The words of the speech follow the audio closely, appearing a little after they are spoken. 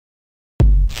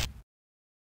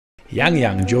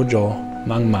Yang Zhengzhou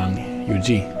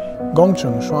Museum. 工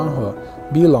程双河，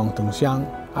碧龙灯香，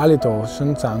阿里头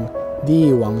生长，第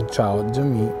一王朝人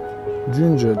民，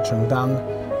君主成当，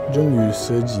人与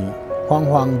社稷，煌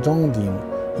煌中鼎，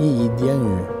一殿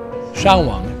宇，商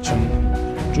王称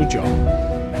主角，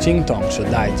青铜时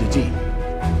代之际。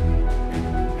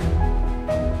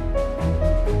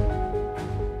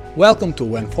Welcome to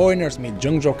When Foreigners Meet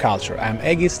Zhengzhou Culture. I'm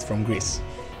Egist from Greece.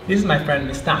 This is my friend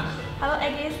Miss Tang. Hello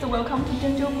Egist, welcome to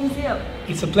Zhengzhou Museum.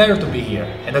 It's a pleasure to be here,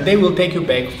 and today we'll take you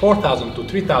back 4,000 to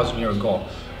 3,000 years ago,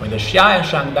 when the Xia and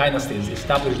Shang dynasties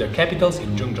established their capitals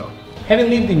in Zhengzhou. Having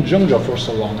lived in Zhengzhou for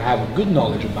so long, I have a good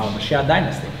knowledge about the Xia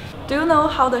dynasty. Do you know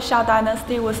how the Xia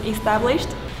dynasty was established?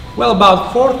 Well,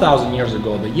 about 4,000 years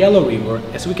ago, the Yellow River,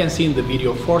 as we can see in the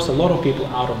video, forced a lot of people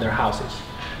out of their houses.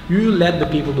 Yu led the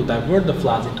people to divert the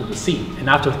floods into the sea, and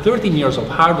after 13 years of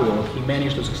hard work, he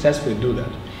managed to successfully do that.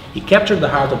 He captured the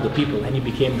heart of the people and he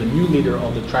became the new leader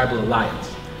of the tribal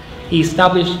alliance. He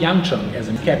established Yangcheng as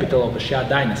the capital of the Xia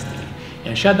dynasty,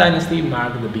 and Xia dynasty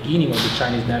marked the beginning of the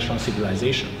Chinese national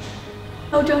civilization.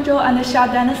 I know Zhengzhou and the Xia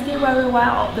dynasty very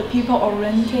well. The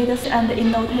people-oriented and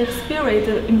innovative spirit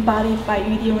embodied by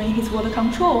Yu during his water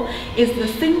control is the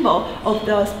symbol of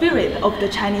the spirit of the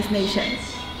Chinese nation.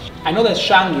 I know that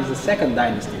Shang is the second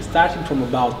dynasty, starting from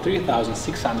about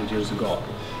 3,600 years ago.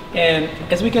 And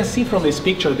as we can see from this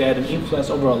picture, they had an influence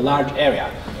over a large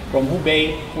area, from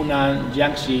Hubei, Hunan,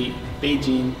 Jiangxi,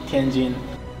 Beijing, Tianjin.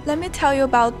 Let me tell you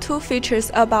about two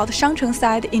features about Shangcheng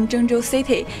site in Zhengzhou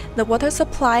city, the water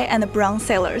supply and the bronze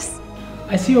cellars.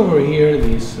 I see over here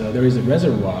there is a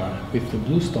reservoir with the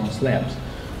bluestone slabs.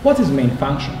 What's its main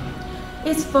function?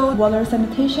 It's for water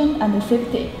sanitation and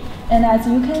safety. And as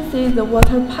you can see, the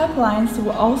water pipelines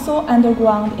were also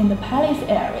underground in the palace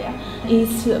area.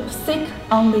 It's thick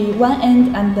on the one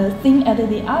end and thin at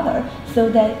the other, so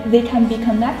that they can be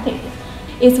connected.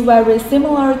 It's very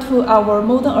similar to our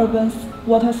modern urban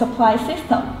water supply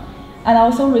system, and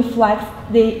also reflects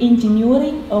the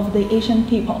ingenuity of the ancient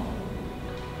people.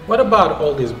 What about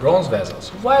all these bronze vessels?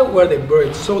 Why were they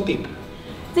buried so deep?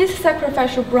 These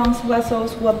sacrificial bronze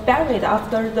vessels were buried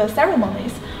after the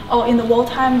ceremonies, or in the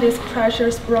wartime these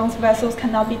precious bronze vessels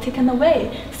cannot be taken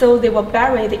away, so they were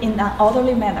buried in an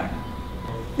orderly manner.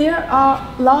 There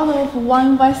are a lot of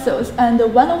wine vessels, and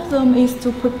one of them is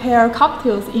to prepare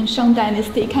cocktails in Shang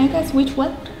dynasty. Can you guess which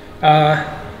one?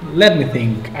 Let me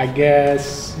think. I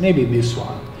guess maybe this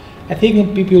one. I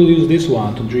think people use this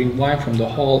one to drink wine from the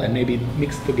hall and maybe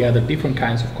mix together different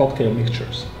kinds of cocktail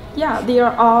mixtures. Yeah, there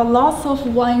are lots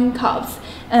of wine cups,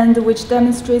 and which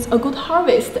demonstrates a good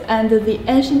harvest, and the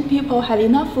ancient people had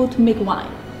enough food to make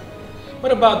wine.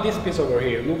 What about this piece over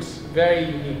here? It looks very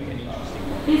unique and interesting.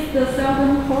 It's the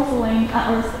silver porcelain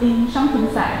unearthed in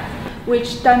Shangcheng site,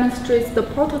 which demonstrates the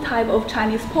prototype of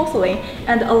Chinese porcelain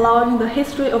and allowing the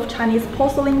history of Chinese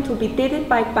porcelain to be dated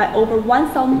back by over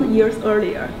 1,000 years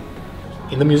earlier.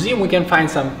 In the museum we can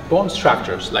find some bone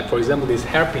structures, like for example these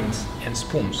hairpins and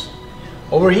spoons.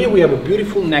 Over here we have a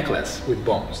beautiful necklace with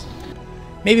bones.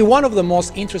 Maybe one of the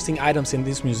most interesting items in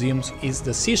these museums is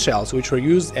the seashells, which were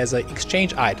used as an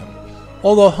exchange item.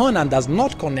 Although Henan does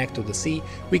not connect to the sea,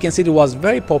 we can see it was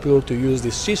very popular to use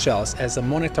these seashells as a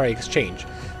monetary exchange.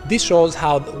 This shows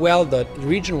how well the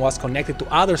region was connected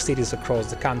to other cities across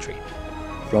the country.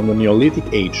 From the Neolithic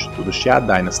age to the Xia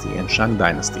dynasty and Shang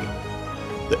dynasty,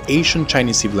 the ancient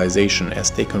Chinese civilization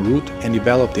has taken root and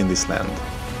developed in this land.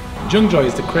 Zhengzhou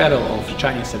is the cradle of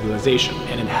Chinese civilization,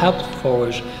 and it helped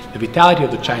forge the vitality of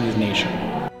the Chinese nation.